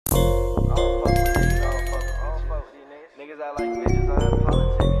act like bitches are in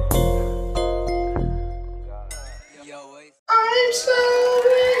politics. I'm so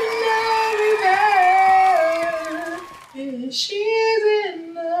in love with her, and she's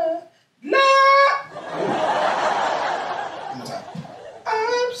in love.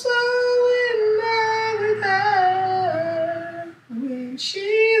 I'm so in love with her when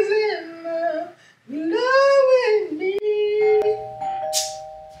she's in love with me.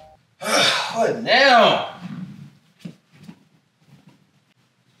 What now?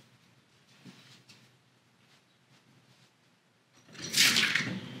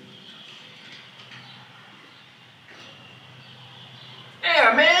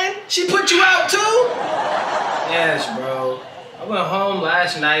 Yeah, man, she put you out too? Yes, bro. I went home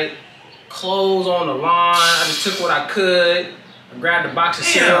last night, clothes on the lawn. I just took what I could. I grabbed a box of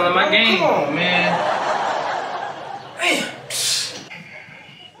cereal in my game. Come on, man. Damn.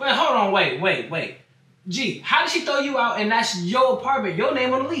 Wait, hold on, wait. G, how did she throw you out and that's your apartment, your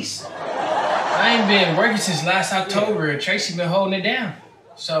name on the lease? I ain't been working since last October and Tracy been holding it down.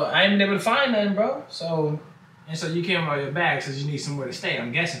 So I ain't been able to find nothing, bro. So you came out your bag because you need somewhere to stay,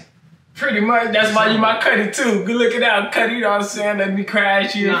 I'm guessing. Pretty much, that's why you my Cuddy too. Good looking out, Cuddy, you know what I'm saying? Let me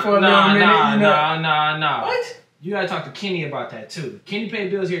crash you for a little minute. Nah. What? You gotta talk to Kenny about that too. Kenny paid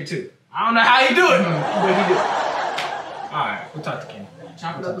bills here too. I don't know how he do it, but he do it. Alright, we'll talk to Kenny.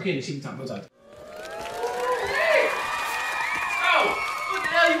 Chop it up with Kenny, see what we'll talk to. Hey! Oh, what the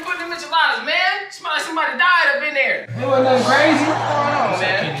hell you putting in enchiladas, man? Smell like somebody died up in there. It wasn't nothing crazy. What's going on,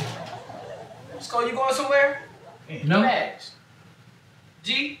 man? Sco, you going somewhere? No. Bags.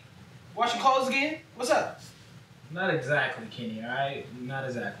 G, washing clothes again? What's up? Not exactly, Kenny, alright? Not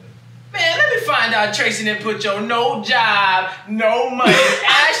exactly. Man, let me find out Tracy didn't put your no job, no money,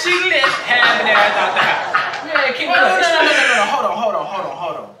 as she left, having it out the house. Man, Kenny, no. Hold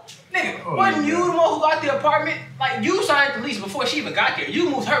on. Nigga, wasn't you the one who got the apartment? Like, you signed the lease before she even got there. You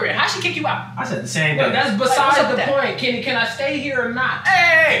moved her in. How'd she kick you out? I said the same thing. That's besides the point, Kenny. Can I stay here or not?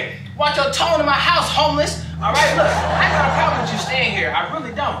 Hey! Watch your tone in my house, homeless. All right, look, I ain't got a problem with you staying here. I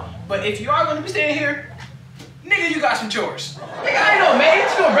really don't. But if you are going to be staying here, nigga, you got some chores. Nigga, I ain't no maid.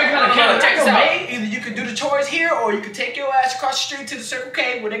 You gonna break another counter. Check this out. Either you could do the chores here, or you could take your ass across the street to the Circle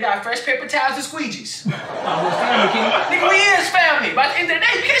K where they got fresh paper towels and squeegees. Nigga, we is family. By the end of the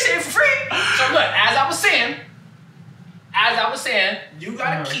day, you can't say it for free. So look, as I was saying, you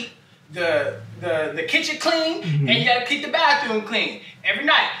gotta keep the kitchen clean, and you gotta keep the bathroom clean every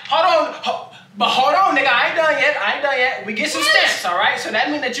night. Hold on, nigga, I ain't done yet. We get some stamps, all right? So that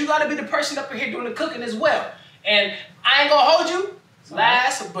means that you gotta be the person up in here doing the cooking as well. And I ain't gonna hold you.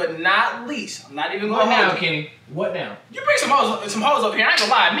 Last but not least, I'm not even gonna hold you. Kenny? What now? You bring some hoes up here. I ain't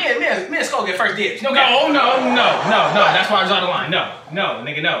gonna lie. Me and Skull get first dibs. No. That's why I was on the line. No,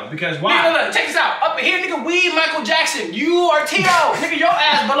 nigga, no. Because why? Nigga, look, check this out. Up in here, nigga, we Michael Jackson. You are T.O. Nigga, your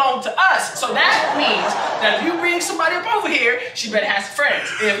ass belong to us. So that means that if you bring somebody up over here, she better have some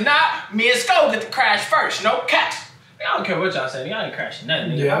friends. If not, me and Skull get to crash first. No cash. I don't care what y'all say. Y'all ain't crashing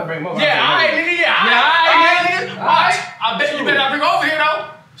nothing, nigga. I'll bring them over. Yeah, alright, nigga. Nigga. Watch. I bet you better not bring over here,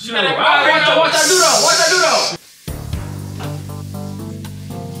 though. Sure. Watch that do, though.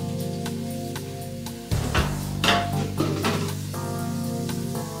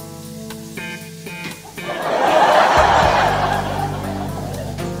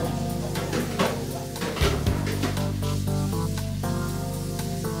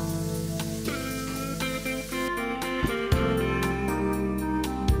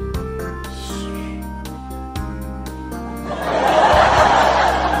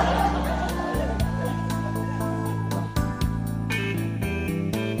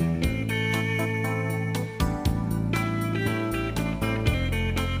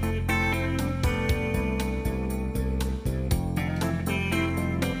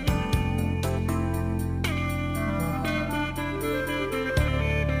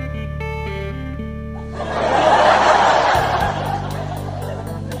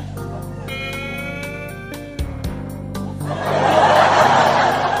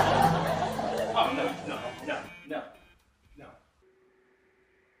 No.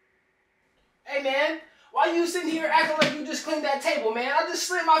 Hey, man, why you sitting here acting like you just cleaned that table, man? I just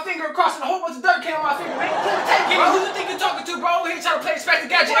slid my finger across and a whole bunch of dirt came on my finger, man. Clean the table, bro. Who you think you're talking to, bro? Over here trying to play Inspector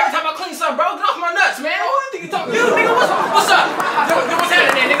Gadget every time I clean something, bro. Get off my nuts, man. Who you think you're talking to? You, nigga, what's up?